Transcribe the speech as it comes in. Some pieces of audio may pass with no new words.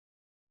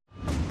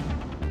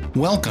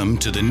Welcome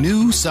to the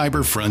new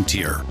cyber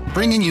frontier,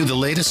 bringing you the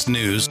latest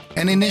news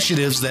and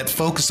initiatives that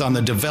focus on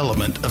the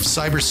development of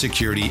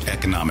cybersecurity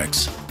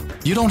economics.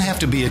 You don't have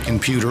to be a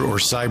computer or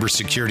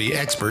cybersecurity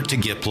expert to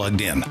get plugged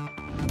in.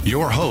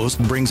 Your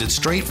host brings it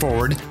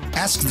straightforward,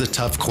 asks the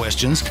tough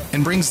questions,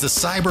 and brings the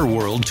cyber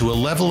world to a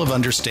level of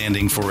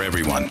understanding for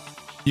everyone.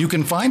 You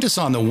can find us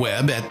on the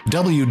web at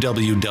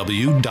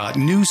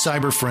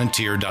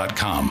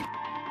www.newcyberfrontier.com.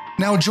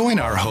 Now join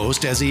our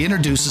host as he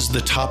introduces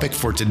the topic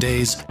for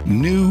today's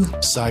new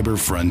cyber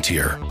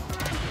frontier.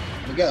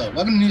 Here we go.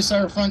 Welcome to New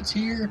Cyber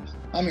Frontier.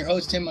 I'm your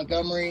host, Tim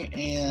Montgomery,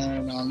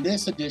 and on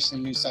this edition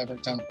of New Cyber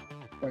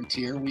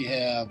Frontier, we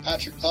have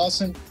Patrick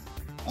Clausen.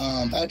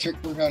 Patrick,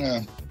 we're going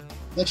to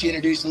let you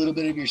introduce a little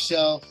bit of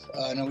yourself.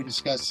 I know we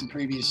discussed in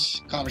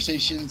previous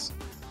conversations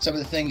some of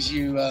the things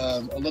you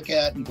look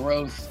at in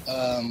growth,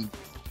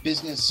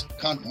 business,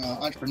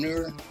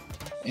 entrepreneur,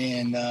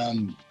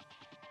 and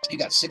you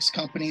got 6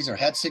 companies or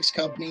had 6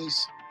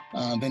 companies,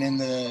 been in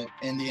the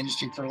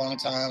industry for a long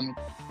time,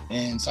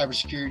 and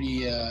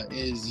cybersecurity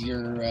is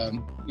your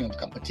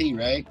cup of tea,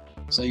 right?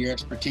 So your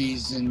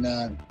expertise in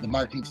the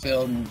marketing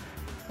field, and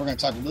we're going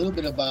to talk a little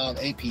bit about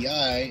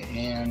API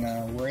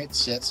and where it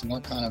sits and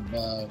what kind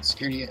of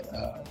security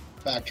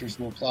factors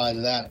will apply to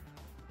that.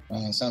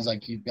 Sounds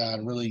like you've got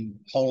a really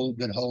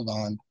good hold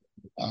on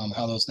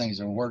how those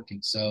things are working.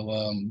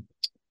 So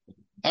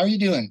how are you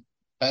doing,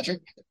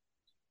 Patrick?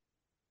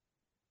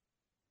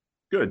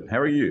 Good. How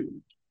are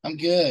you? I'm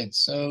good.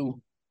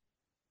 So,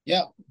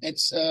 yeah,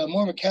 it's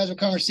more of a casual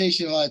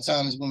conversation a lot of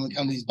times when we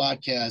come to these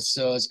podcasts.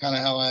 So it's kind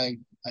of how I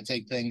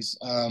take things.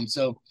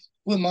 So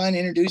wouldn't mind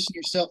introducing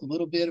yourself a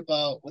little bit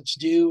about what you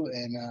do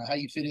and how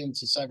you fit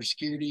into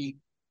cybersecurity,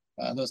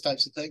 those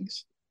types of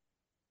things?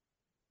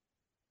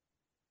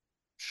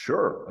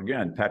 Sure.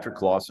 Again, Patrick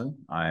Clausen.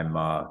 I'm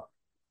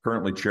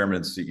currently chairman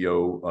and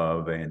CEO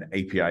of an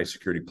API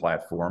security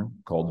platform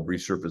called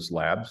Resurface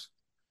Labs.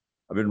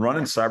 I've been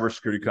running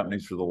cybersecurity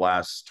companies for the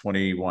last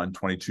 21,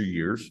 22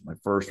 years. My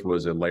first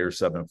was a layer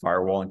 7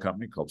 firewalling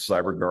company called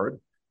CyberGuard,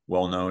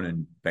 well known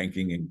in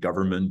banking and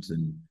government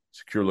and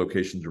secure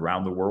locations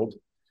around the world.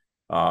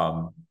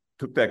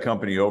 Took that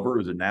company over. It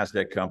was a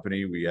NASDAQ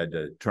company. We had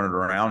to turn it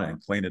around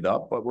and clean it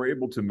up, but we're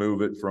able to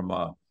move it from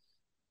a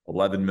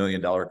 $11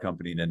 million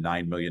company and a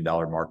 $9 million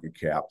market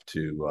cap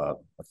to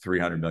a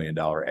 $300 million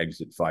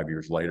exit 5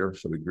 years later.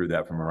 So we grew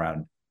that from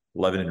around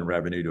 11 in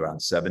revenue to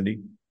around 70.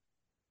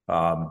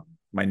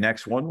 My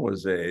next one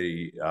was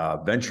a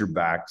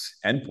venture-backed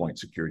endpoint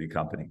security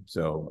company.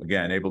 So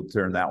again, able to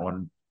turn that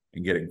one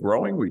and get it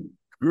growing. We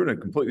grew in a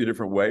completely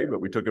different way, but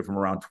we took it from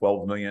around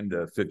 12 million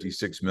to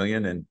 56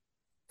 million in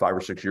 5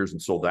 or 6 years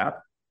and sold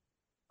that.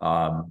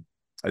 I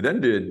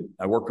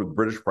worked with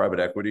British private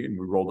equity, and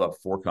we rolled up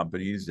 4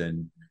 companies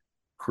and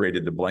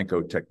created the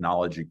Blanco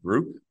Technology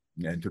Group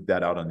and took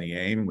that out on the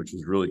AIM, which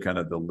was really kind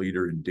of the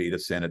leader in data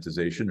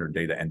sanitization or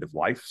data end of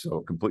life. So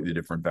a completely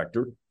different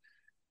vector.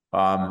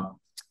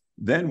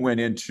 Then went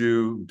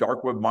into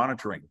dark web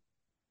monitoring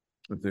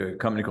with a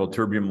company called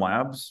Terbium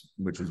Labs,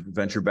 which was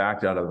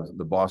venture-backed out of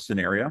the Boston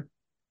area.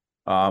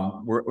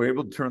 We're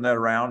able to turn that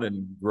around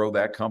and grow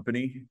that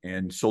company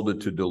and sold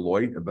it to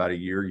Deloitte about a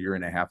year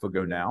and a half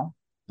ago now.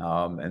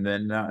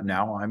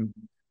 Now I'm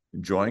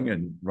enjoying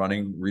and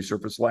running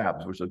Resurface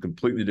Labs, which is a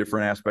completely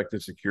different aspect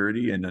of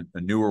security and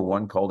a newer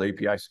one called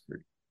API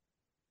security.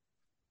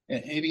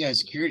 API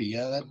security,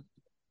 yeah,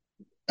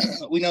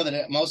 we know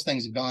that most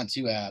things have gone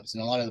to apps,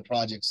 and a lot of the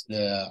projects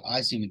that I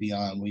seem to be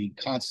on, we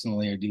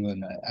constantly are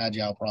doing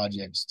agile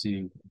projects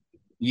to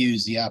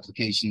use the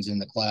applications in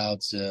the cloud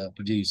to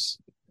produce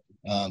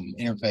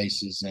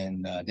interfaces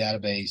and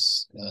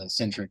database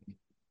centric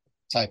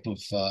type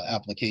of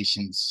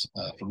applications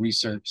for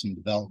research and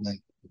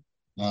development.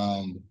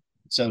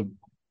 So,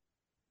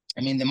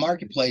 I mean, the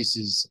marketplace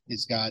is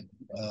got,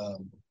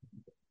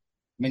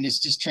 it's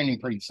just trending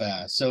pretty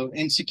fast. So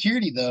in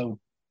security, though,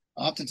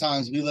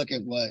 oftentimes we look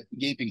at what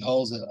gaping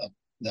holes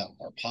that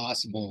are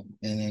possible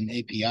in an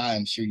API.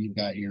 I'm sure you've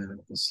got a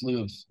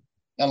slew of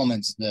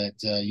elements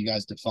that you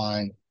guys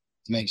define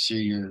to make sure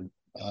you're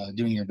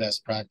doing your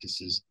best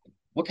practices.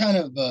 What kind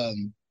of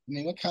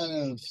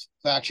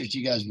factors do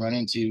you guys run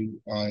into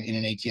in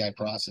an API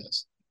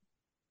process?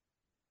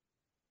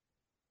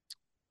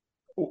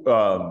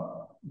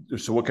 So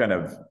what kind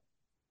of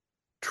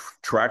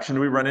traction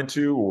do we run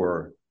into,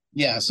 or?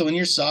 Yeah, so in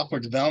your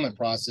software development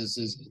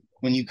processes,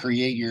 when you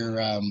create your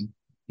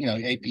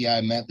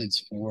API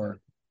methods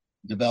for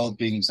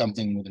developing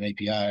something with an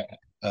API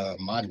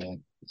module.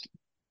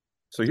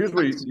 So here's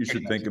what you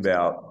should think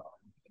about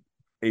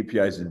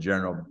APIs in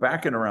general.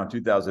 Back in around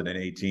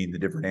 2018, the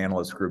different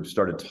analyst groups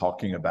started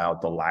talking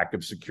about the lack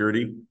of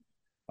security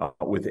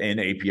within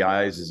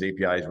APIs as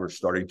APIs were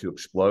starting to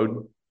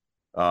explode.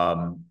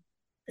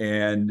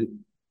 And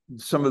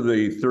some of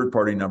the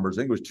third-party numbers,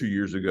 I think it was 2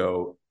 years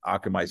ago,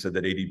 Akamai said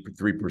that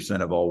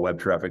 83% of all web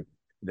traffic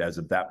as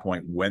of that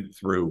point went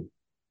through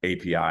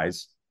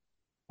APIs.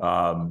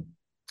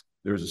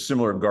 There was a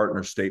similar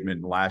Gartner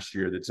statement last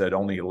year that said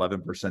only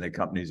 11% of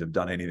companies have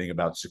done anything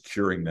about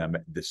securing them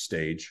at this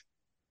stage.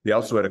 They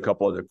also had a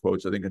couple other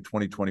quotes. I think in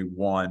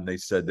 2021, they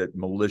said that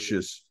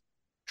malicious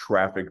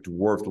traffic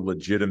dwarfed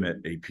legitimate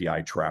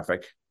API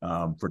traffic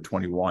for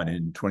 21.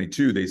 In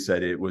 22, they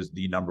said it was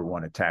the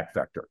 #1 attack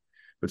vector.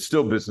 But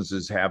still,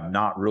 businesses have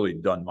not really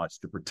done much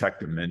to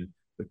protect them. And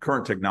the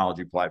current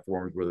technology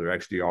platforms, whether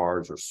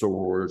XDRs or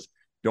SOARs,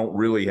 don't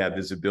really have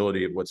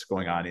visibility of what's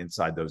going on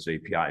inside those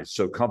APIs.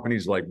 So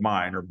companies like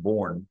mine are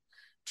born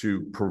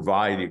to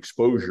provide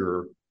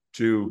exposure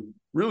to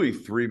really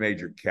 3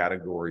 major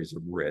categories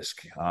of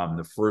risk.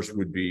 The first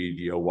would be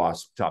the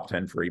OWASP top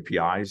 10 for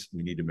APIs.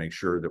 We need to make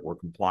sure that we're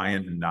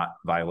compliant and not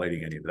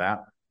violating any of that.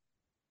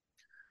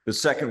 The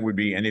second would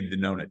be any of the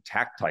known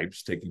attack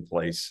types taking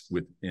place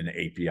within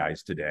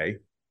APIs today,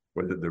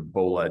 whether they're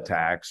BOLA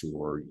attacks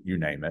or you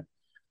name it.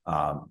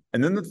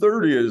 And then the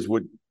third is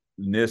what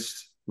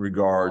NIST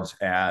regards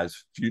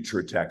as future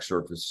attack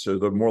surface. So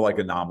they're more like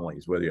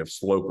anomalies, whether you have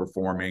slow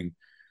performing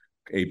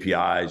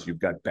APIs, you've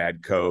got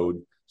bad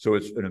code. So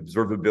it's an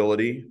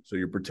observability. So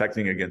you're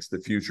protecting against the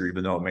future,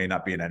 even though it may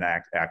not be an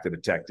active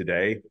attack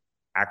today,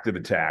 active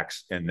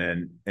attacks, and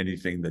then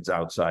anything that's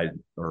outside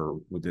or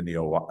within the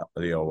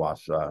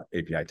OWASP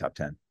API top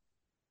 10.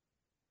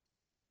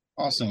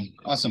 Awesome.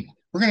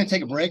 We're going to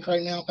take a break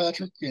right now,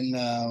 Patrick, and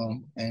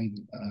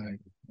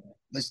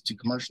listen to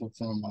commercial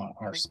from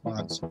our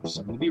sponsor.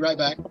 So we'll be right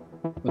back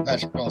with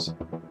Patrick Carlson.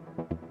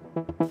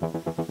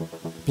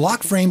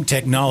 Blockframe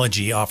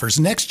technology offers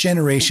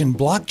next-generation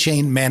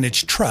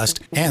blockchain-managed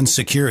trust and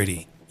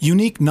security.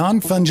 Unique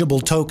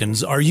non-fungible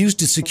tokens are used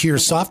to secure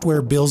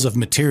software bills of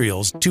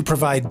materials to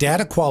provide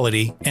data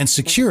quality and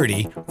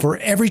security for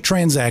every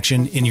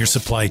transaction in your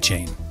supply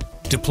chain.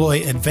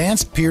 Deploy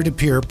advanced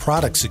peer-to-peer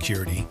product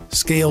security,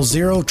 scale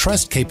zero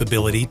trust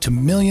capability to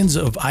millions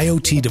of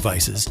IoT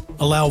devices,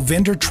 allow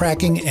vendor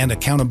tracking and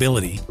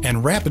accountability,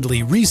 and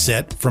rapidly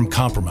reset from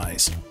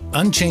compromise.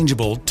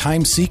 Unchangeable,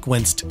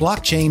 time-sequenced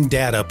blockchain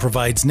data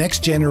provides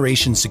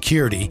next-generation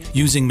security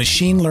using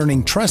machine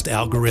learning trust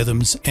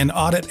algorithms and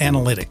audit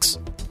analytics.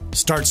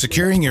 Start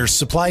securing your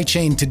supply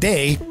chain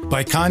today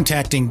by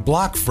contacting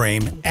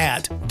Blockframe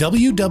at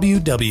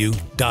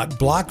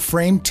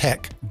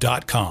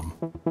www.blockframetech.com.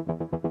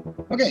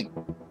 Okay,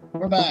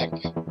 we're back.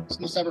 It's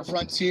New Cyber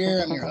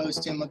Frontier. I'm your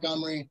host, Tim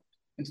Montgomery.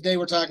 And today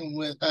we're talking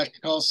with Patrick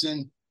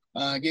Carlson.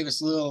 Gave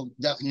us a little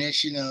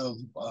definition of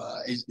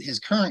his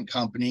current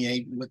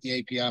company with the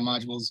API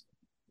modules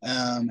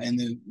and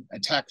the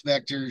attack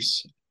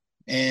vectors,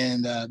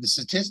 and the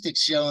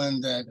statistics showing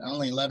that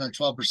only 11 or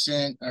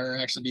 12% are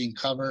actually being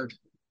covered.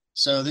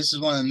 So this is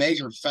one of the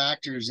major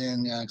factors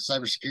in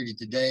cybersecurity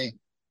today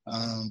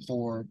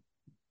for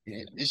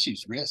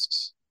issues,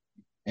 risks.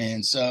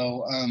 And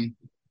so, and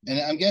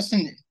I'm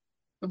guessing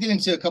we'll get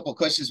into a couple of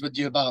questions with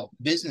you about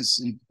business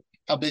and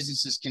how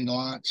businesses can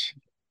launch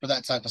for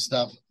that type of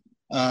stuff.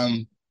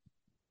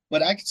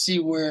 But I can see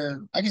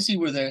where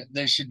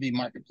there should be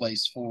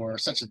marketplace for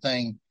such a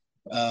thing,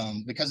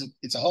 because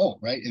it's a whole,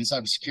 right, in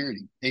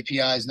cybersecurity.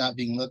 API is not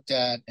being looked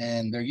at,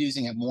 and they're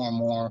using it more and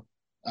more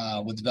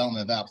with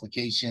development of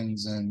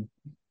applications and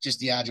just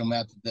the agile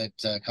method that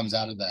comes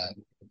out of that.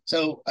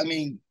 So, I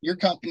mean, your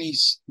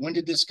company's, when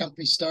did this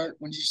company start?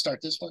 When did you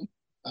start this one?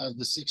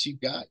 The 6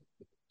 you've got?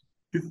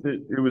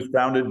 It was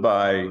founded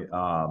by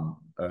our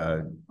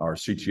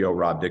CTO,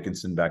 Rob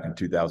Dickinson, back in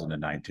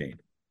 2019.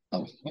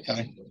 Oh,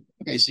 okay.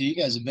 Okay, so you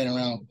guys have been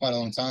around quite a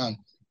long time.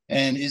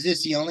 And is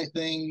this the only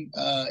thing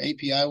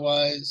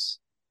API-wise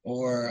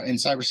or in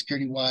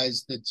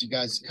cybersecurity-wise that you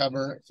guys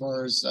cover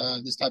for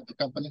this type of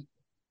company?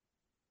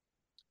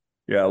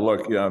 Yeah,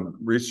 look,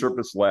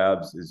 Resurface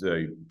Labs is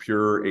a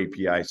pure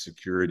API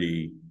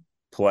security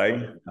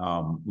play.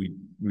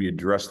 We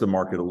address the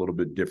market a little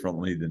bit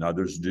differently than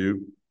others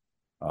do.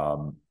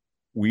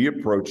 We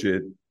approach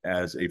it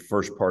as a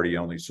first-party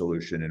only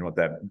solution, and what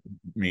that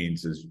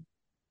means is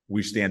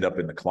we stand up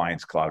in the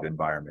client's cloud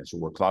environment. So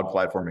we're cloud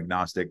platform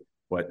agnostic,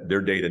 but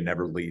their data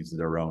never leaves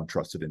their own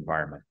trusted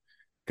environment.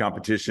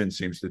 Competition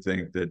seems to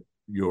think that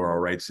you're all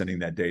right sending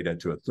that data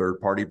to a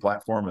third-party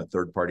platform, a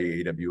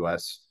third-party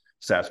AWS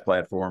SaaS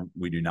platform.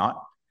 We do not.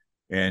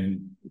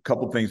 And a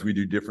couple of things we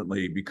do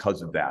differently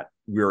because of that.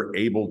 We're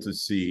able to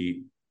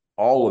see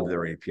all of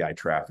their API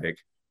traffic,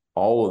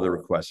 all of the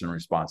request and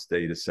response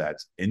data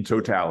sets in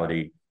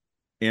totality,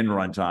 in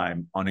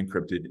runtime,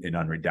 unencrypted and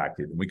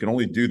unredacted. And we can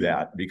only do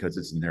that because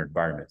it's in their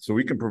environment. So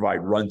we can provide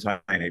runtime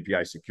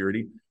API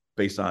security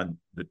based on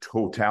the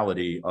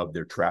totality of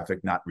their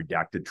traffic, not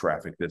redacted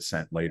traffic that's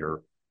sent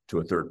later to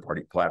a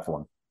third-party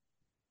platform.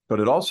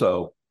 But it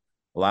also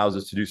allows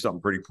us to do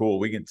something pretty cool.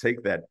 We can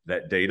take that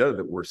data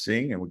that we're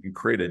seeing and we can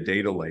create a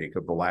data lake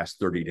of the last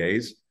 30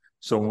 days.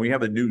 So when we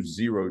have a new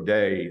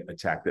 0-day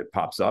attack that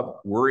pops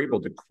up, we're able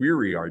to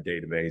query our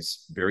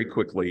database very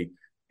quickly,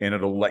 and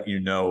it'll let you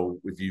know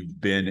if you've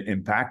been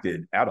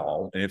impacted at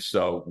all, and if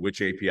so,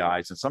 which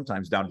APIs, and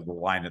sometimes down to the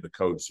line of the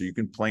code. So you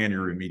can plan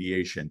your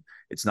remediation.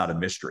 It's not a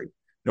mystery.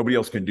 Nobody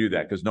else can do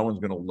that because no one's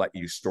going to let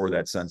you store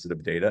that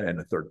sensitive data in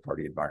a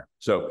third-party environment.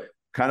 So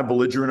kind of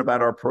belligerent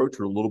about our approach.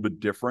 We're a little bit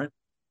different,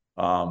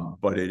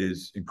 but it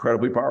is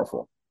incredibly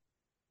powerful.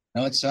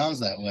 No, it sounds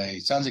that way.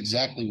 It sounds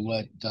exactly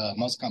what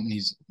most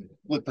companies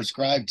would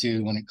prescribe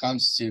to when it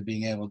comes to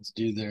being able to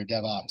do their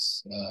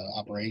DevOps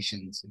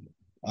operations,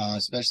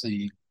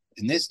 especially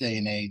in this day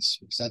and age,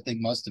 because I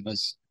think most of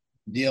us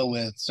deal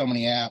with so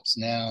many apps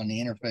now in the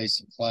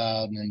interface of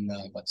cloud and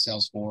like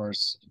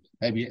Salesforce,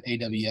 maybe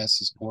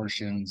AWS's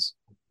portions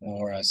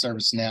or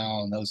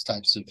ServiceNow and those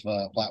types of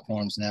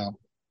platforms now.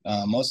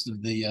 Most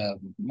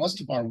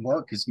of our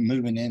work is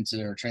moving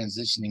into or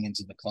transitioning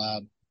into the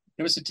cloud.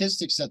 There were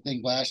statistics, I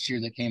think, last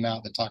year that came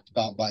out that talked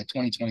about by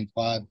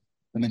 2025,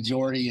 the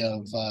majority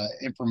of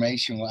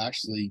information will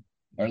actually,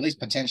 or at least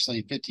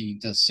potentially 50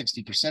 to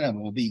 60% of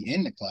it will be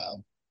in the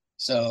cloud.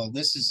 So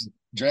this is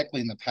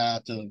directly in the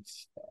path of,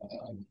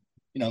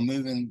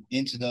 moving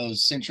into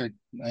those centric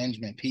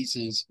management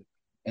pieces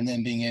and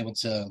then being able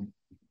to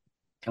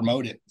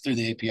promote it through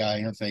the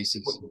API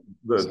interfaces.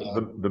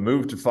 The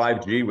move to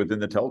 5G within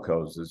the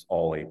telcos is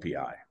all API,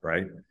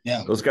 right?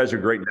 Yeah. Those guys are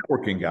great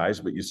networking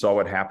guys, but you saw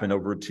what happened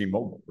over at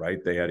T-Mobile,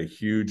 right? They had a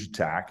huge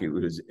attack. It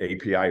was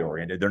API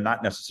oriented. They're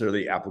not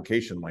necessarily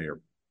application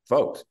layer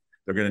folks.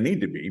 They're going to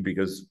need to be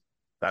because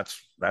that's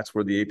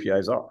where the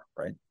APIs are,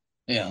 right?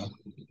 Yeah.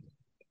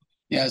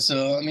 Yeah.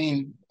 So, I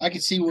mean, I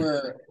could see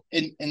where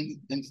it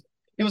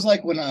was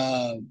like when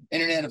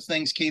Internet of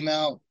Things came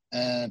out,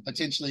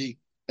 potentially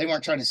they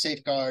weren't trying to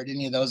safeguard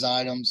any of those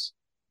items.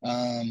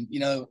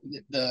 It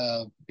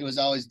was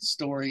always the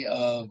story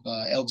of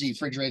LG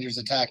refrigerators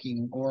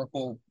attacking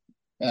Oracle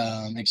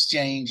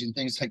Exchange and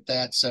things like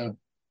that. So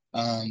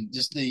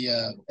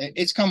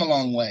it's come a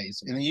long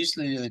ways, and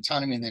usually the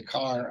autonomy of the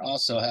car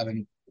also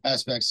having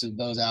aspects of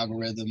those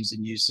algorithms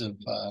and use of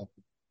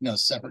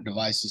separate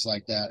devices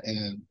like that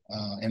in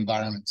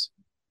environments.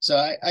 So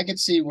I could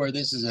see where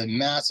this is a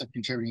massive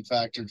contributing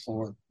factor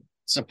for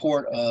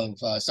support of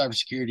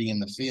cybersecurity in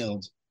the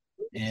field,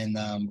 and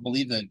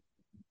believe that,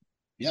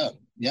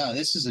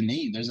 this is a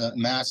need. There's a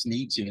mass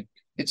need to it.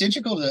 It's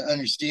integral to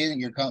understand that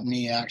your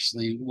company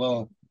actually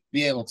will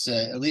be able to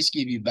at least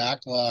give you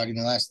backlog in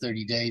the last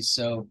 30 days,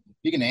 so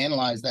you can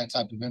analyze that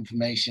type of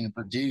information and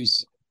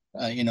produce,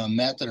 a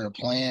method or a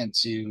plan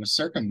to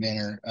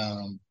circumvent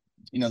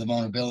the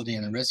vulnerability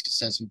and the risk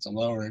assessment to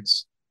lower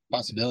its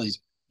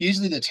possibilities.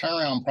 Usually the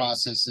turnaround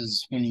process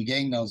is when you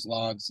gain those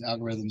logs,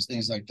 algorithms,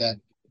 things like that.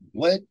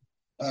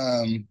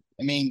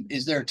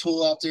 Is there a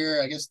tool out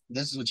there? I guess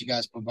this is what you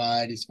guys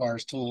provide as far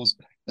as tools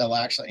that will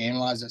actually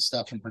analyze that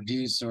stuff and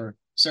produce, or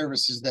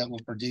services that will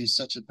produce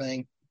such a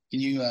thing. Can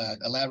you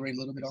elaborate a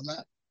little bit on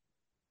that?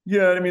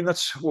 Yeah, I mean,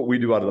 that's what we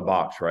do out of the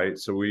box, right?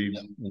 So we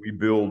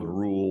build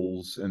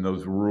rules, and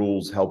those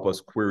rules help us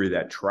query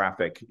that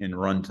traffic in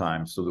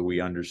runtime so that we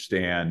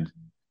understand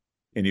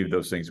any of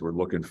those things we're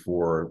looking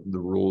for. The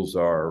rules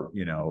are,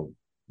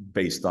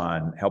 based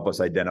on help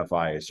us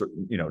identify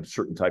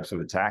certain types of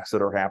attacks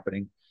that are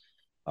happening.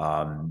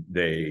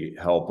 They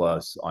help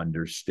us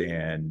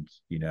understand,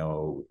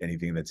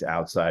 anything that's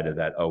outside of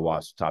that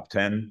OWASP top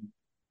 10,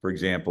 for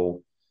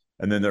example.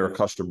 And then there are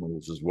custom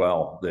rules as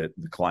well that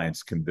the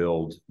clients can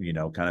build,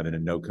 kind of in a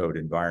no-code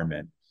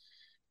environment.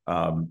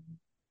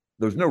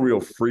 There's no real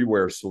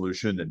freeware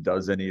solution that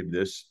does any of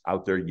this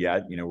out there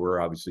yet.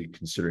 We're obviously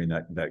considering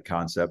that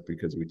concept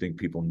because we think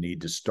people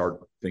need to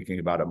start thinking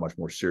about it much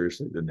more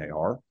seriously than they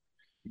are.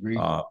 Agreed.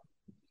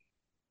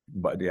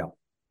 But yeah.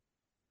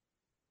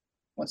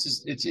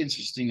 It's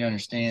interesting to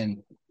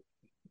understand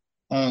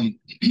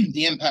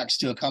the impacts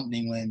to a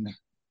company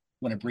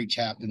when a breach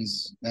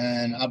happens.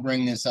 And I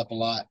bring this up a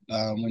lot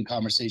when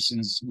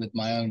conversations with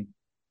my own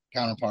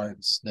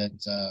counterparts, that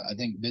I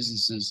think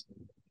businesses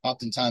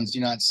oftentimes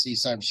do not see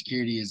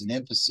cybersecurity as an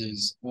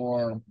emphasis,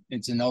 or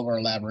it's an over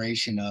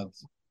elaboration of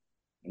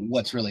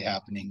what's really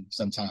happening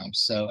sometimes.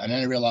 So, and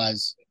then I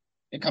realize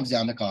it comes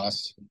down to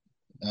cost,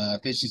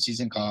 efficiencies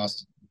and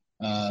cost.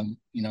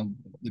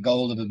 The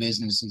goal of a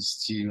business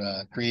is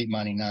to create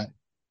money, not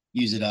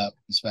use it up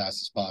as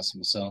fast as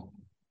possible. So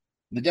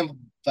the different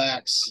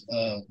facts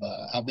of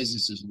how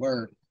businesses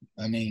work,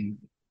 I mean,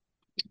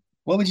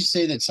 what would you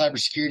say that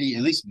cybersecurity,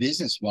 at least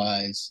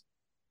business-wise,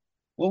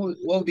 what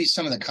would be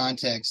some of the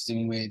context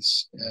in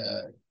which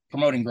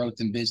promoting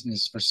growth in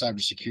business for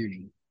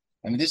cybersecurity?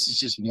 I mean, this is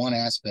just one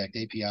aspect,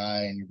 API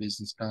and your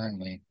business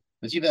currently,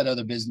 but you've had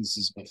other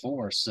businesses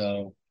before.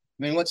 So,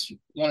 I mean, what's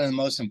one of the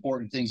most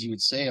important things you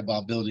would say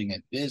about building a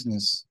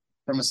business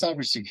from a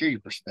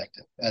cybersecurity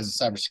perspective as a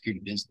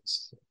cybersecurity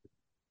business?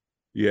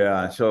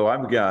 Yeah, so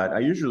I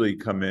usually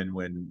come in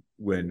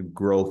when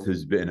growth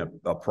has been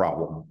a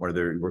problem,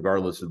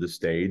 regardless of the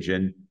stage,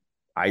 and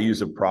I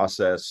use a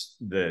process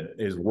that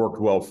has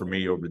worked well for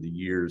me over the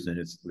years, and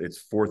it's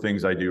 4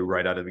 things I do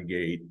right out of the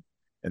gate,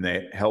 and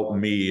they help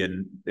me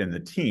and the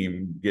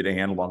team get a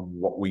handle on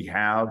what we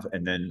have,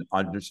 and then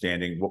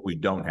understanding what we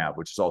don't have,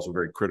 which is also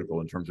very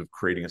critical in terms of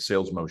creating a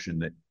sales motion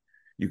that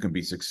you can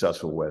be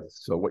successful with.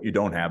 So what you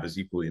don't have is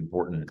equally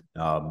important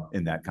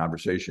in that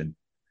conversation.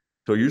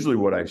 So usually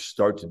what I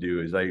start to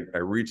do is I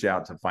reach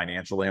out to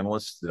financial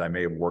analysts that I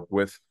may have worked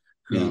with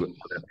who have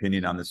an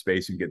opinion on the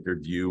space and get their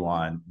view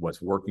on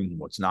what's working,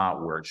 what's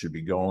not, where it should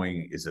be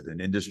going. Is it an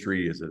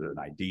industry? Is it an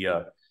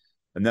idea?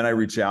 And then I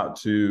reach out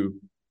to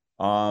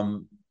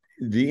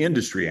the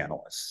industry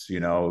analysts,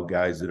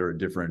 guys that are at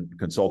different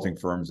consulting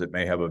firms that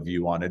may have a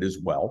view on it as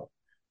well.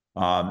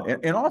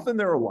 And often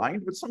they're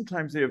aligned, but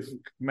sometimes they have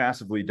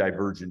massively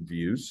divergent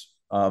views.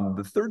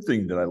 The third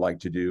thing that I like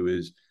to do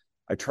is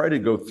I try to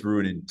go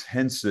through an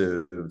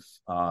intensive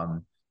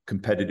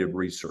competitive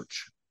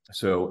research.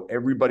 So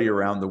everybody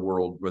around the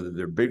world, whether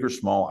they're big or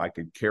small, I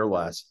could care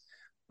less.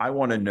 I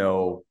want to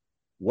know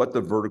what the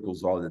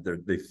verticals are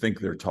that they think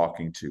they're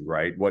talking to,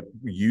 right? What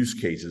use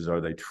cases are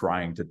they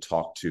trying to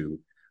talk to?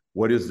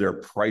 What is their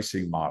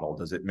pricing model?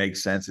 Does it make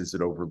sense? Is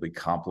it overly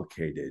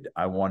complicated?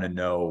 I want to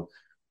know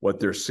what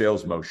their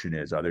sales motion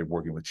is. Are they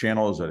working with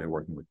channels? Are they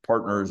working with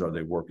partners? Are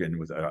they working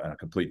with a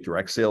complete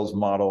direct sales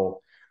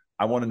model?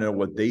 I want to know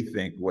what they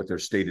think, what their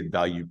stated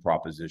value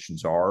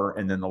propositions are.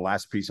 And then the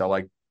last piece I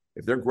like,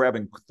 if they're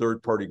grabbing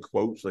third-party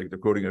quotes, like they're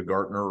quoting a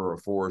Gartner or a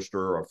Forrester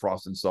or a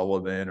Frost and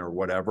Sullivan or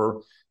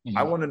whatever,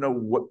 I want to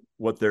know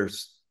what they're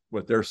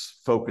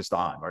focused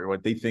on, or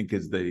what they think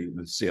is the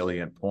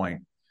salient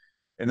point.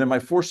 And then my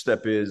fourth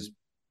step is,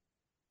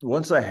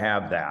 once I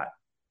have that,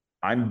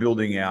 I'm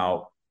building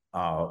out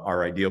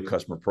our ideal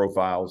customer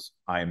profiles.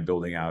 I am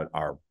building out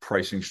our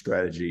pricing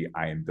strategy.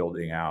 I am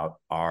building out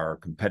our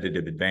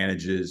competitive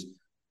advantages,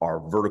 our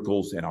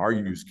verticals, and our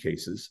use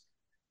cases.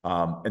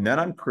 And then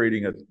I'm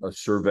creating a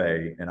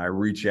survey, and I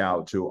reach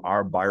out to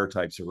our buyer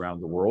types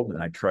around the world,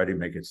 and I try to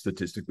make it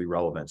statistically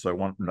relevant. So I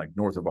want like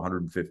north of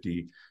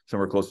 150,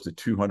 somewhere close to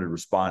 200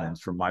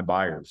 respondents from my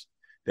buyers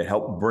that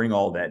help bring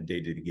all that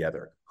data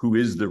together. Who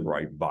is the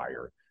right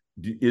buyer?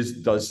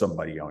 Does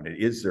somebody own it?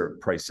 Is there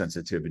price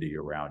sensitivity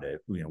around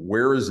it?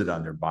 Where is it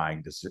on their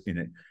buying?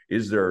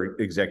 Is their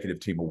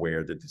executive team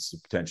aware that this is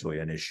potentially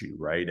an issue,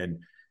 right? And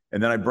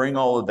then I bring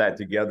all of that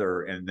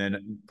together. And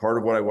then part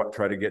of what I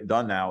try to get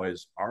done now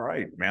is, all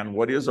right, man,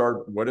 what is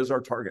our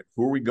target?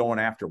 Who are we going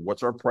after?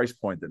 What's our price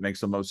point that makes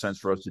the most sense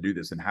for us to do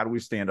this? And how do we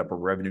stand up a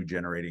revenue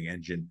generating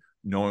engine,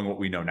 knowing what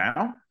we know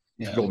now,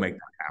 to go make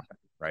that happen,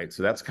 right?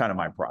 So that's kind of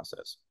my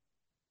process.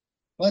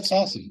 Well, that's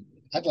awesome.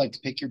 I'd like to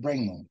pick your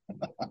brain more.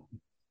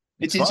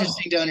 It's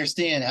interesting to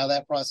understand how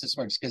that process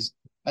works, because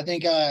I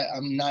think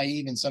I'm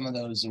naive in some of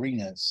those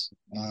arenas.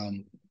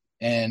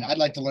 And I'd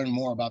like to learn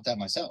more about that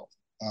myself,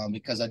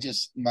 because I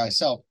just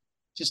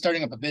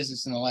starting up a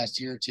business in the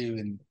last year or two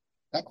and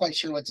not quite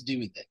sure what to do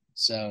with it.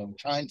 So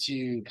trying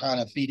to kind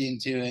of feed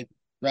into it,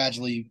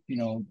 gradually,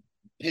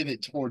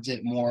 pivot towards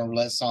it more or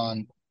less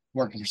on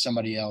working for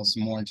somebody else,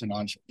 more into an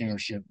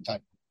entrepreneurship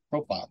type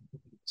profile.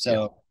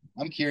 So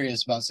I'm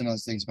curious about some of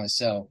those things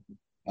myself.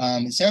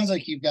 It sounds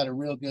like you've got a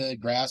real good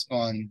grasp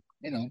on,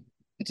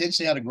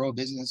 potentially how to grow a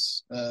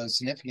business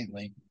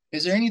significantly.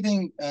 Is there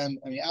anything,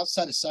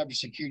 outside of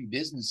cybersecurity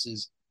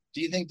businesses,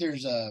 do you think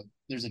there's a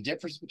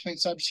difference between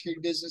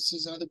cybersecurity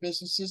businesses and other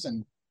businesses?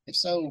 And if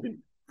so,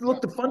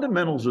 look, the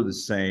fundamentals are the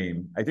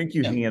same. I think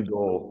you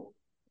handle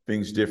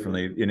things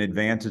differently. An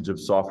advantage of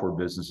software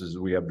businesses is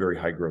we have very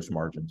high gross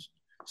margins.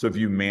 So if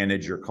you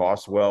manage your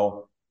costs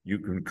well, you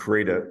can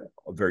create a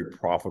very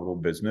profitable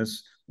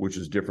business, which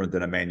is different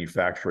than a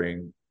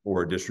manufacturing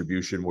or a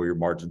distribution where your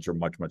margins are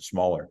much, much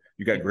smaller.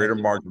 You got greater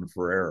margin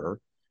for error.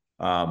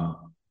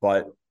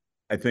 But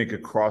I think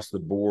across the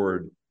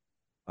board,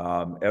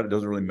 it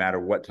doesn't really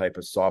matter what type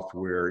of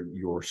software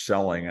you're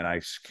selling. And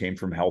I came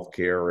from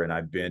healthcare, and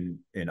I've been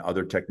in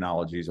other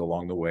technologies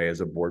along the way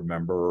as a board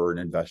member or an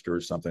investor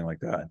or something like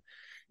that.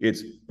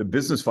 It's the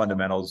business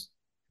fundamentals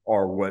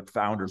are what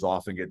founders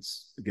often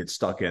get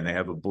stuck in. They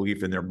have a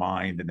belief in their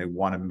mind and they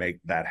want to make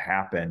that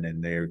happen,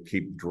 and they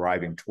keep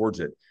driving towards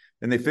it.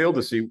 And they fail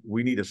to see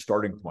we need a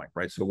starting point,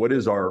 right? So what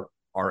is our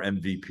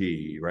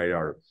MVP, right?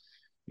 Our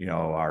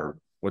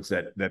what's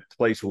that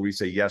place where we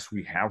say, yes,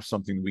 we have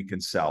something we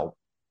can sell.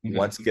 Mm-hmm.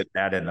 Let's get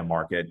that in the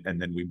market,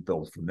 and then we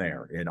build from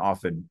there. And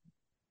often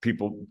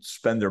people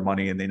spend their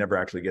money and they never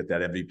actually get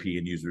that MVP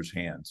in users'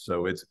 hands.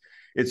 So it's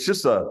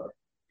just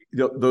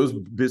those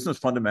business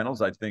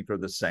fundamentals, I think, are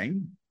the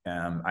same.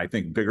 I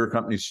think bigger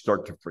companies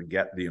start to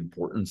forget the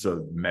importance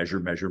of measure,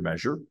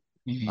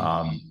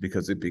 mm-hmm.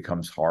 Because it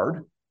becomes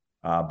hard.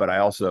 But I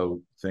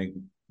also think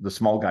the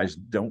small guys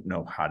don't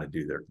know how to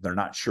do they're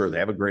not sure. They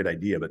have a great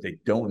idea, but they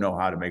don't know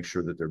how to make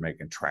sure that they're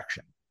making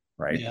traction,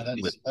 right? Yeah,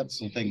 that's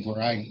the thing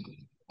where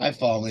I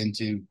fall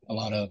into a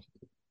lot of,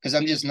 because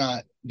I'm just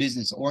not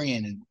business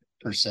oriented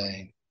per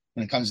se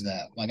when it comes to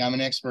that. Like, I'm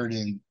an expert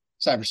in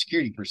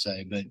cybersecurity per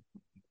se, but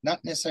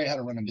not necessarily how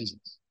to run a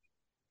business.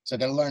 So I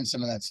got to learn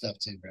some of that stuff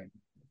too, right?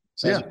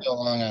 So as we go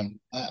along,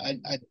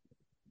 I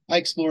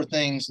explore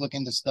things, look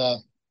into stuff.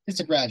 It's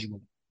a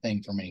gradual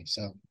thing for me.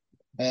 So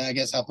I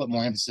guess I'll put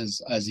more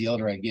emphasis as the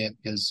older I get,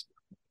 because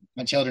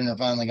my children are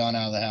finally gone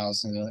out of the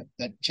house, and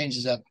that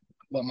changes up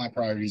what my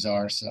priorities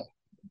are. So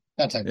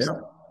that type of stuff,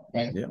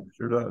 right? Yeah,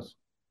 sure does.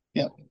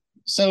 Yeah.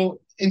 So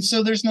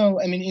there's no,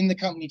 in the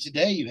company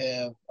today you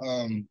have,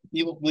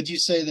 would you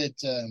say that,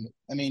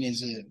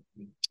 is it,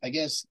 I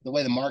guess the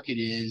way the market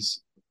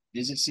is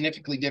it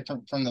significantly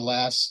different from the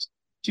last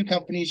two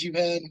companies you've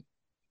had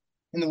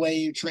in the way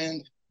you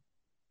trend?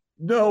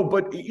 No,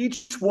 but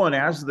each one,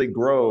 as they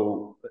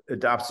grow,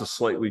 adopts a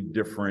slightly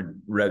different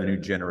revenue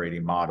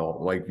generating model.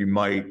 Like you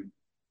might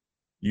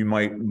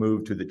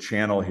move to the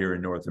channel here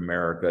in North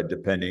America,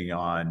 depending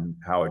on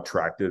how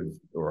attractive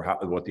or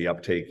what the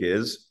uptake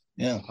is.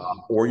 Yeah.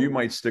 Or you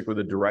might stick with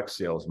a direct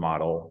sales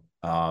model.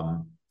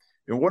 And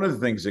one of the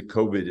things that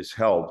COVID has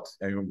helped,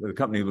 and the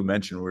company Lou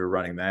mentioned, we were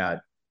running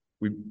that,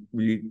 we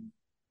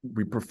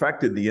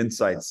perfected the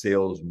inside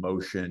sales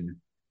motion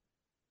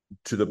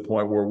to the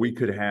point where we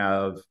could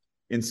have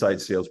inside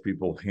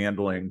salespeople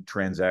handling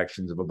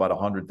transactions of about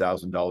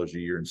 $100,000 a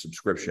year in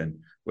subscription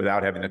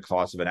without having the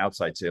cost of an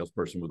outside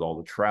salesperson with all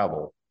the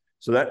travel.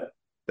 So that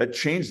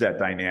changed that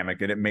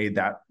dynamic, and it made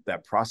that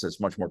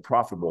process much more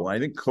profitable. And I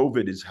think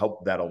COVID has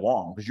helped that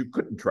along because you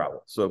couldn't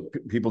travel. So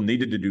people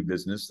needed to do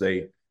business.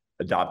 They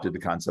adopted the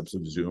concepts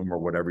of Zoom or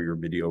whatever your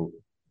video,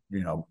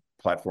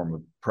 platform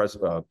of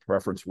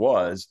preference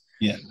was.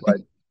 Yeah. But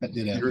that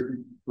did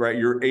happen.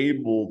 you're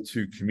able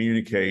to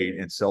communicate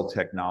and sell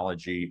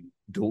technology,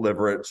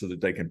 deliver it so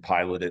that they can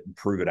pilot it and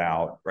prove it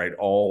out, right?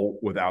 All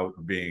without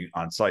being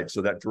on site.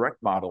 So that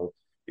direct model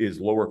is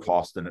lower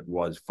cost than it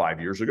was 5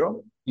 years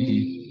ago,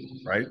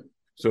 right?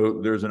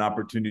 So there's an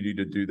opportunity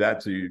to do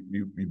that. So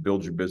you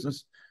build your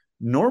business.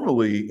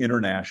 Normally,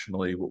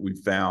 internationally, what we've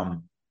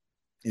found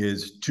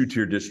is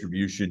two-tier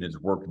distribution has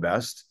worked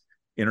best.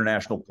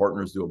 International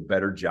partners do a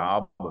better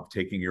job of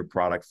taking your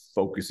product,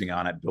 focusing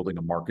on it, building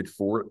a market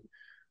for it.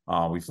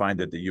 We find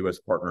that the U.S.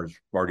 partners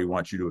already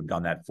want you to have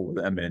done that for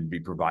them and be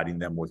providing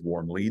them with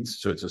warm leads.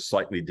 So it's a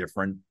slightly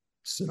different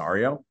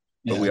scenario,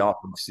 but we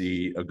often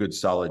see a good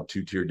solid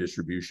two-tier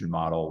distribution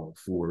model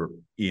for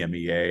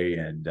EMEA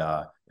and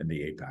the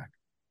APAC.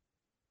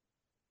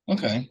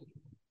 Okay.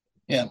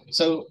 Yeah.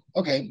 So,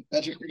 okay,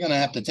 Patrick, we're going to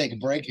have to take a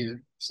break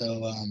here.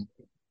 So,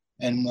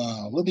 and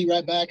we'll be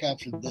right back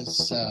after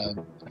this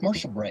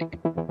commercial break.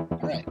 All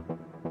right.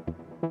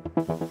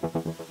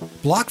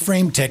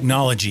 Blockframe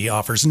Technology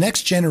offers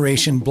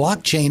next-generation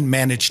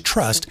blockchain-managed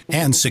trust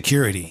and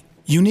security.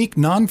 Unique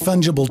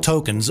non-fungible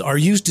tokens are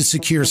used to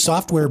secure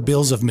software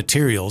bills of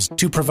materials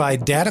to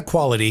provide data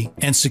quality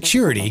and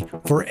security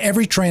for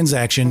every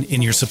transaction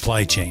in your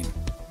supply chain.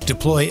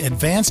 Deploy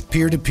advanced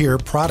peer-to-peer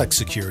product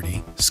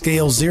security,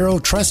 scale zero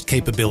trust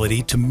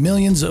capability to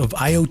millions of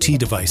IoT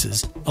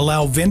devices,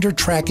 allow vendor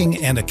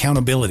tracking and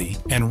accountability,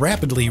 and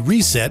rapidly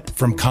reset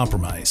from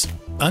compromise.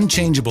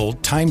 Unchangeable,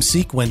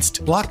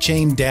 time-sequenced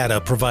blockchain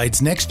data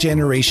provides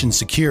next-generation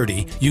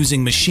security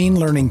using machine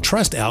learning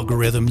trust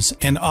algorithms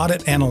and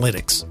audit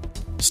analytics.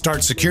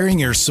 Start securing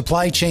your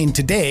supply chain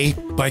today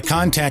by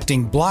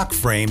contacting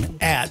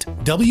Blockframe at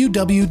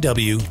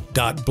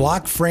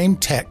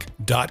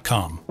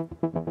www.blockframetech.com.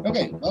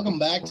 Okay, welcome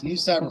back to New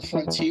Cyber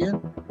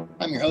Frontier.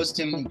 I'm your host,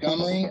 Tim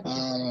Montgomery.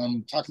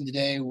 I'm talking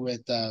today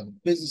with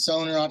business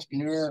owner,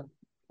 entrepreneur,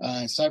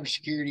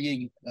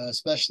 cybersecurity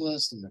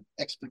specialist, and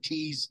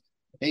expertise,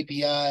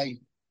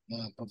 API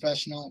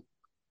professional,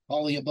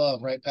 all the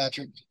above, right,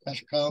 Patrick?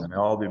 Patrick Cole? And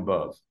all the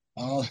above.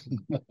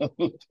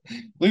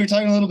 We were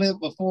talking a little bit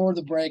before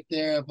the break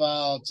there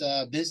about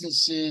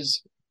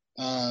businesses,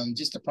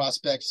 just the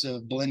prospects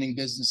of blending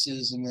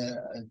businesses and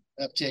the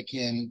uptick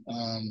in,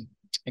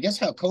 I guess,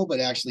 how COVID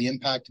actually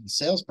impacted the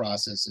sales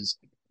processes.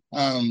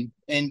 And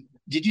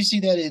did you see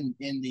that in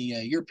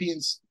the European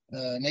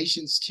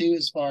nations too,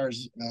 as far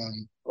as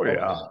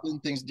doing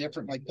things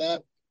different like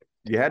that?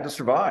 You had to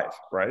survive,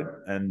 right?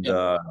 And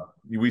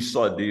we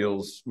saw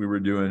deals. We were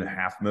doing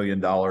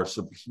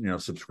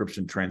 $500,000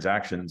 subscription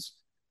transactions,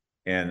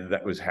 and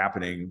that was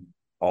happening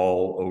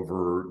all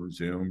over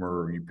Zoom,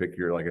 or you pick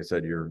your, like I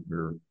said, your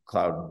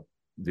cloud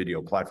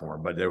video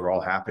platform, but they were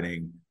all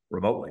happening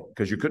remotely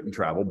because you couldn't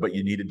travel, but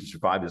you needed to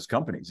survive as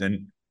companies,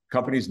 and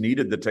companies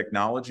needed the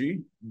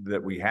technology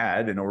that we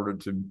had in order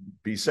to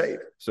be safe.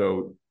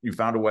 So you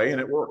found a way,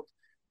 and it worked.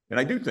 And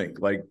I do think,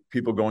 like,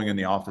 people going in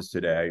the office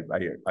today,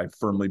 I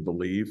firmly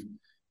believe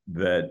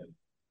that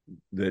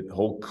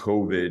whole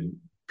COVID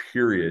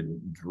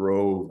period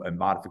drove a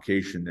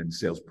modification in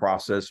sales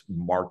process,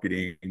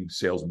 marketing,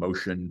 sales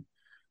motion,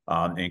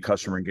 and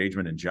customer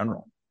engagement in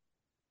general,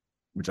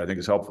 which I think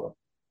is helpful.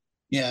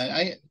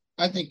 Yeah,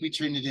 I think we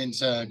turned it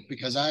into,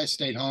 because I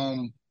stayed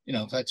home, for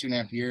that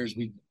 2.5 years.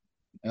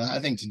 I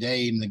think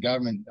today even the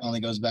government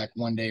only goes back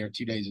 1 day or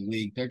 2 days a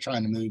week. They're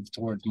trying to move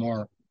towards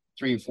more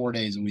 3 or 4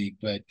 days a week.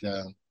 But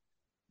as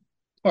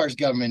far as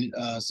government,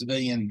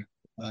 civilian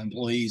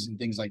employees and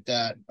things like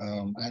that,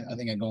 I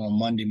think I go on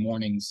Monday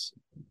mornings,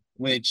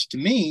 which to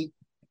me,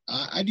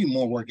 I do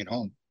more work at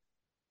home.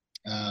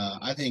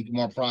 I think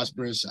more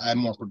prosperous. I'm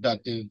more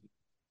productive.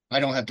 I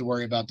don't have to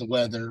worry about the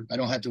weather. I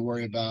don't have to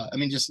worry about,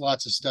 just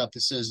lots of stuff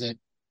that says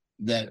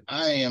that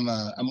I am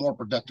a more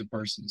productive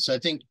person. So I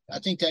think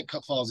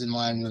that falls in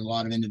line with a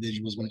lot of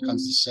individuals when it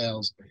comes to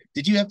sales.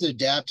 Did you have to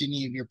adapt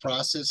any of your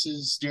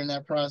processes during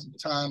that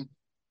time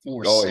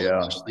for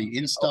actually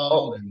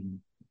install?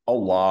 A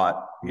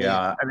lot.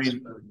 Yeah.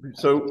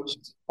 So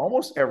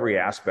almost every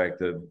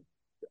aspect of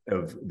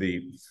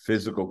the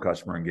physical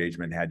customer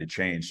engagement had to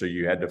change. So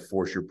you had to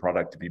force your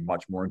product to be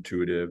much more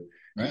intuitive.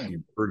 Right. You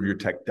improve your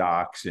tech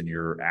docs and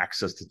your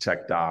access to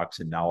tech docs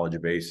and knowledge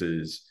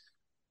bases.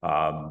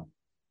 And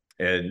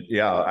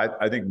yeah,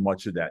 I think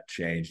much of that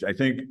changed. I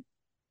think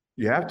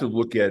you have to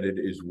look at it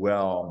as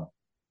well.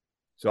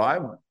 So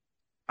I'm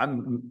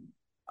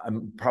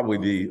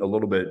probably a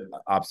little bit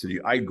opposite of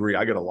you. I agree.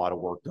 I got a lot of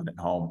work done at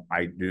home.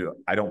 I do.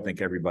 I don't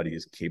think everybody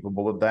is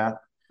capable of that.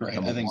 Right.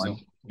 I think so.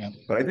 Yeah.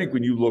 But I think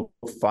when you look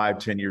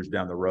 5-10 years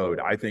down the road,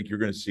 I think you're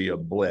going to see a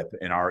blip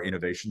in our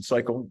innovation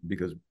cycle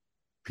because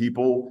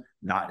people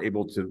not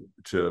able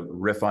to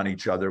riff on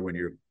each other when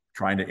you're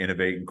trying to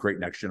innovate and create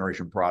next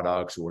generation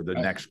products or the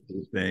next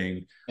cool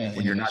thing. Yeah,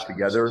 when you're not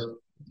together,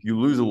 you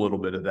lose a little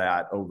bit of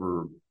that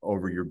over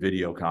your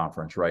video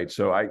conference, right?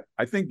 So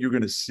I think you're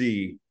going to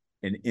see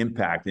an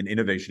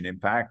innovation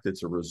impact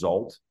that's a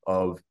result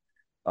of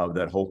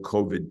that whole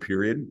COVID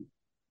period.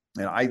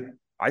 And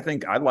I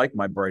think I like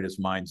my brightest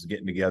minds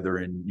getting together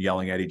and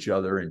yelling at each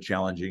other and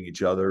challenging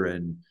each other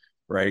and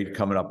right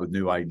coming up with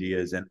new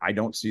ideas. And I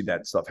don't see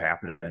that stuff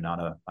happening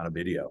on a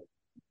video.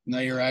 No,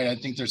 you're right. I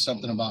think there's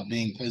something about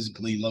being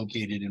physically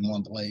located in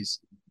one place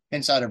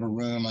inside of a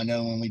room. I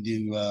know when we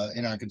do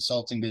in our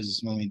consulting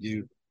business, when we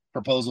do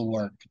proposal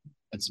work,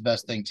 that's the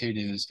best thing to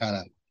do is kind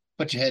of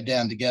put your head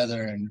down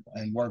together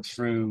and work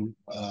through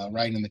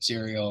writing the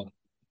material,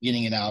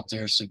 getting it out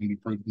there so it can be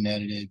proofed and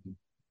edited.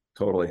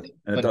 Totally.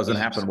 And it doesn't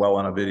happen well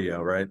on a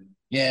video, right?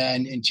 Yeah,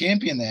 and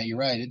champion that. You're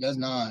right. It does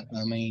not.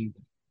 I mean,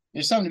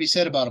 there's something to be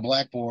said about a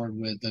blackboard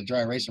with the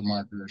dry eraser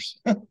markers.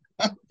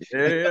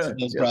 Yeah,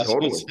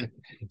 totally.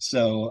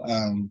 So,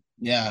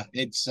 yeah,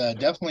 it's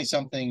definitely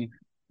something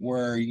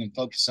where you can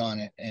focus on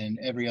it and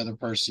every other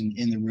person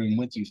in the room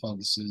with you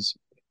focuses.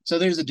 So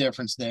there's a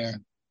difference there.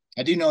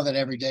 I do know that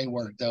everyday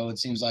work, though, it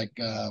seems like,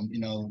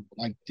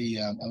 like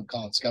I would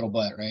call it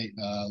scuttlebutt, right?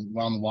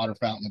 Around the water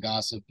fountain, the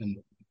gossip and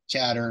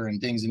chatter and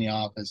things in the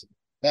office.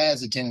 That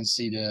has a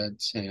tendency to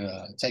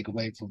take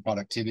away from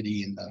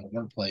productivity in the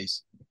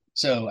workplace.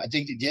 So I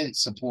think it did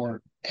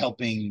support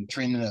helping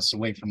trending us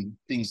away from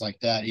things like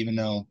that, even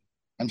though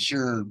I'm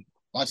sure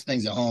lots of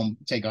things at home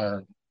take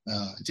our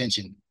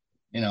attention,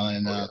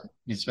 and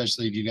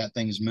especially if you got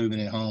things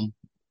moving at home.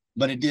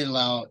 But it did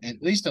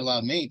at least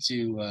allowed me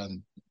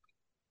to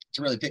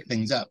really pick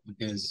things up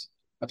because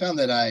I found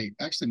that I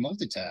actually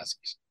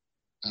multitasked.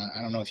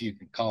 I don't know if you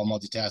could call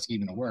multitask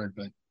even a word,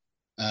 but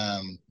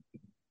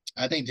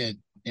I think that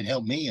it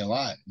helped me a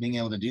lot being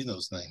able to do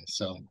those things.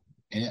 So,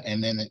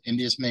 and then it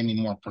just made me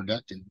more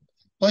productive.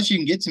 Plus, you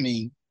can get to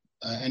me.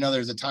 I know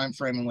there's a time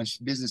frame in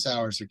which business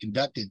hours are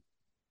conducted,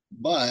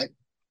 but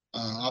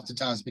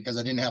oftentimes because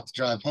I didn't have to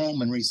drive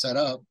home and reset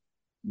up,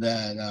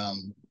 that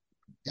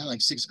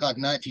like 6 o'clock at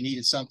night, if you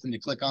needed something to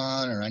click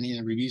on or I needed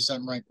to review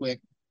something right quick,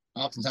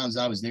 oftentimes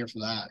I was there for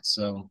that.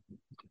 So,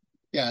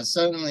 yeah, it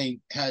certainly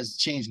has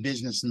changed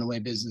business and the way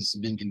business has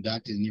been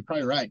conducted. And you're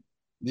probably right.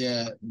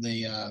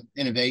 The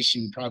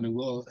innovation probably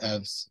will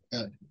have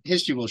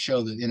history will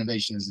show that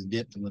innovation has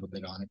dipped a little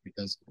bit on it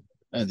because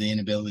of the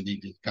inability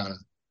to kind of,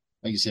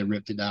 like you said,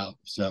 ripped it out.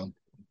 So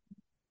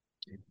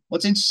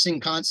what's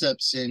interesting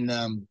concepts in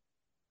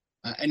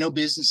I know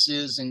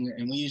businesses and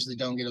we usually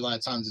don't get a lot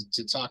of time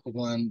to talk with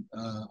one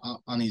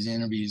on these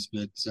interviews,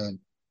 but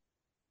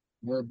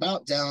we're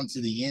about down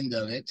to the end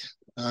of it.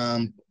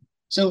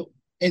 So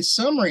in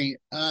summary,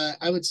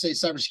 I would say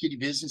cybersecurity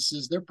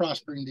businesses, they're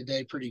prospering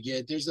today pretty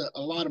good. There's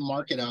a lot of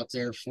market out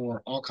there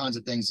for all kinds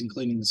of things,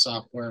 including the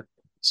software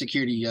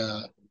security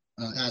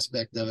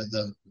aspect of it,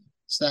 the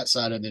stat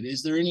side of it.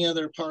 Is there any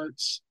other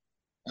parts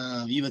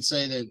you would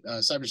say that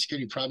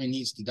cybersecurity probably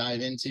needs to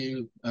dive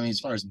into? I mean, as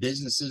far as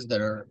businesses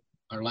that are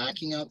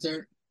lacking out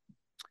there?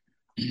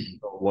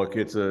 Look,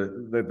 it's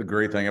the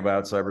great thing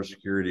about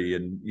cybersecurity,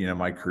 and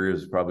my career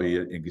is probably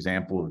an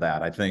example of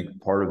that. I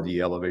think part of the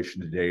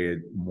elevation today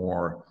is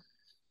more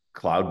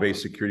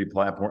cloud-based security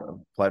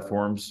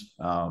platforms,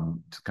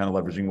 to kind of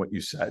leveraging what you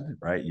said,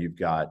 right? You've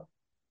got,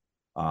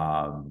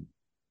 all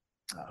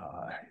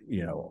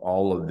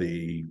of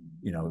the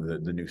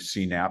new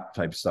CNAP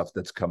type stuff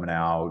that's coming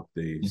out,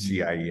 the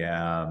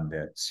CIEM,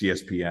 the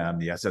CSPM,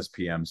 the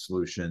SSPM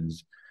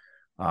solutions.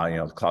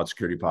 Cloud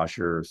security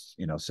posture,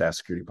 SaaS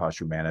security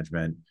posture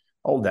management,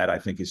 all that I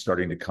think is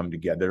starting to come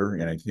together.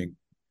 And I think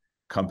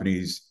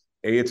companies,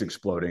 it's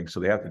exploding, so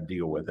they have to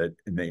deal with it.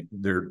 And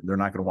they're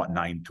not going to want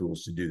 9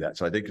 tools to do that.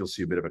 So I think you'll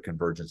see a bit of a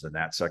convergence in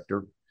that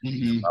sector.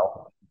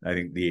 Well, I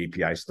think the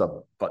API stuff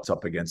butts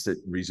up against it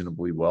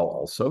reasonably well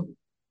also.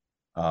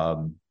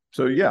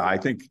 So yeah, I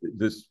think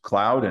this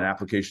cloud and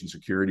application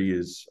security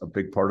is a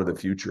big part of the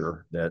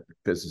future that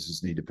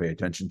businesses need to pay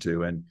attention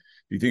to. And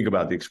if you think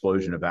about the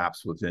explosion of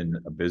apps within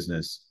a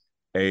business,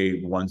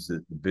 A, ones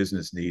that the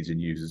business needs and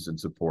uses and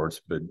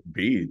supports, but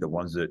B, the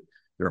ones that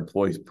their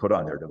employees put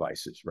on their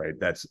devices, right?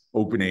 That's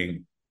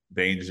opening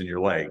veins in your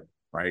leg,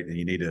 right? And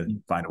you need to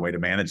find a way to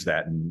manage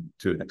that and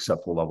to an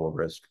acceptable level of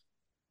risk.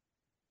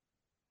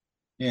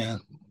 Yeah.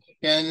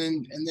 Yeah,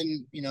 and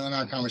then in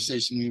our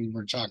conversation we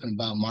were talking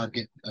about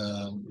market,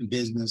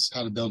 business,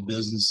 how to build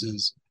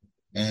businesses,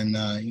 and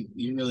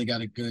you really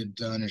got a good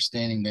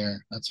understanding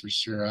there. That's for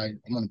sure. I'm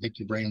going to pick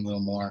your brain a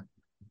little more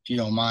if you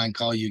don't mind,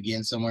 call you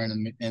again somewhere in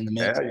the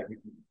mix. Yeah,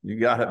 you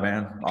got it,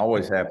 man.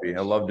 Always happy.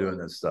 I love doing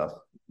this stuff.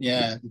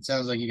 Yeah, it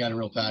sounds like you got a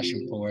real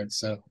passion for it.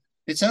 So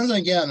it sounds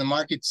like, yeah, the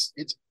market's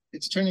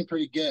it's turning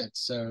pretty good.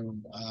 So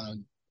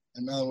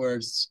in other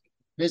words,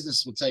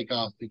 business will take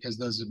off because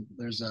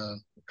there's a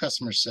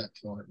customer set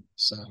for it.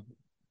 So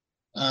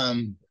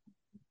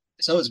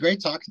so it's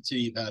great talking to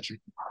you,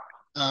 Patrick.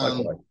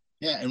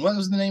 Yeah, and what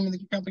was the name of the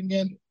company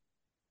again?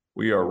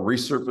 We are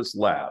Resurface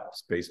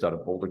Labs, based out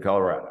of Boulder,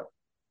 Colorado.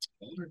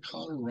 Boulder,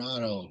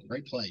 Colorado,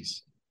 great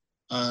place.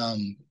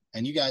 And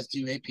you guys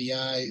do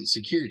API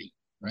security,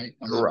 right?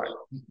 Correct.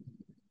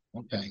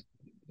 Okay.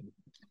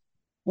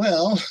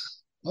 Well,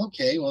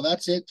 okay. Well,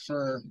 that's it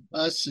for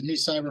us, the New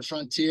Cyber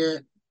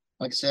Frontier.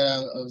 Like I said, I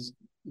was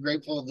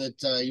grateful that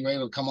you were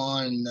able to come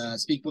on and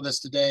speak with us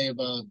today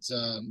about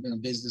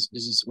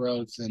business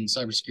growth, and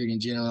cybersecurity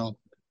in general.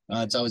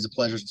 It's always a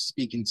pleasure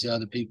speaking to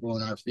other people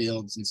in our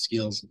fields and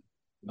skills.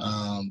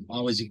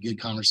 Always a good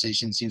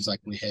conversation. Seems like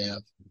we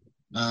have.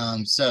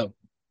 So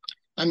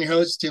I'm your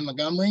host, Tim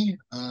Montgomery,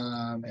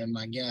 and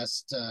my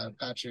guest,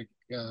 Patrick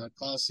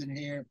Clausen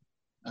here.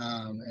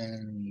 I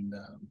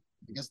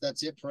guess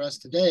that's it for us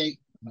today.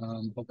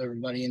 Hope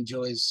everybody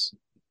enjoys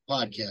the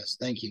podcast.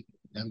 Thank you.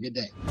 Have a good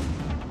day.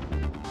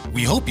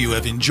 We hope you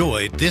have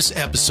enjoyed this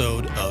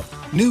episode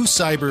of New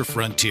Cyber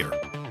Frontier.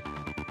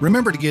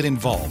 Remember to get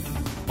involved.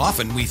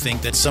 Often we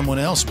think that someone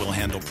else will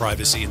handle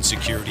privacy and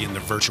security in the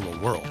virtual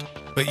world,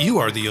 but you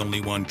are the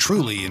only one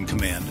truly in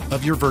command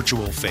of your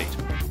virtual fate.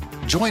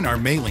 Join our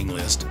mailing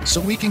list so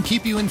we can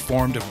keep you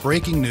informed of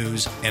breaking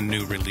news and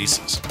new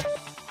releases.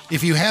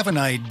 If you have an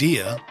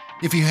idea,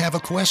 if you have a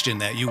question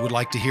that you would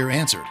like to hear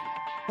answered,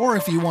 or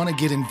if you want to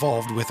get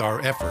involved with our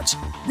efforts,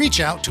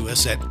 reach out to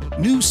us at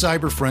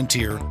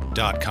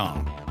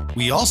newcyberfrontier.com.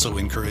 We also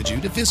encourage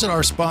you to visit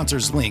our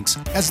sponsors' links,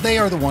 as they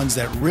are the ones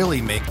that really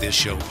make this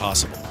show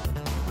possible.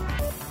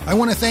 I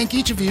want to thank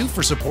each of you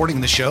for supporting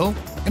the show,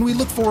 and we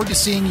look forward to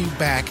seeing you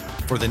back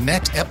for the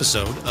next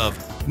episode of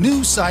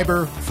New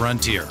Cyber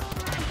Frontier.